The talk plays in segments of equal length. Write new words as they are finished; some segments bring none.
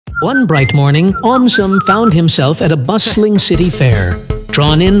One bright morning, AumSum found himself at a bustling city fair,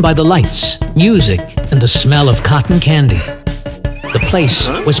 drawn in by the lights, music, and the smell of cotton candy. The place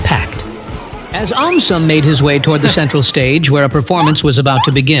was packed. As AumSum made his way toward the central stage where a performance was about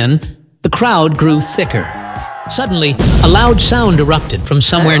to begin, the crowd grew thicker. Suddenly, a loud sound erupted from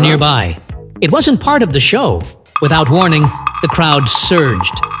somewhere nearby. It wasn't part of the show. Without warning, the crowd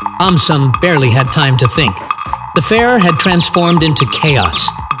surged. AumSum barely had time to think. The fair had transformed into chaos.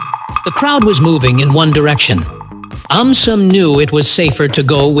 The crowd was moving in one direction. AumSum knew it was safer to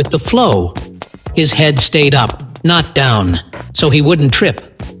go with the flow. His head stayed up, not down, so he wouldn't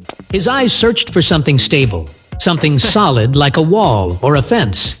trip. His eyes searched for something stable, something solid like a wall or a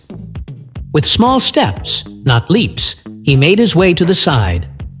fence. With small steps, not leaps, he made his way to the side,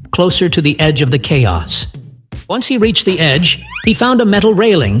 closer to the edge of the chaos. Once he reached the edge, he found a metal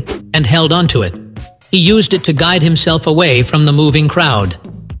railing and held onto it. He used it to guide himself away from the moving crowd.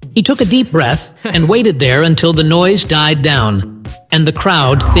 He took a deep breath and waited there until the noise died down and the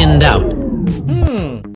crowd thinned out.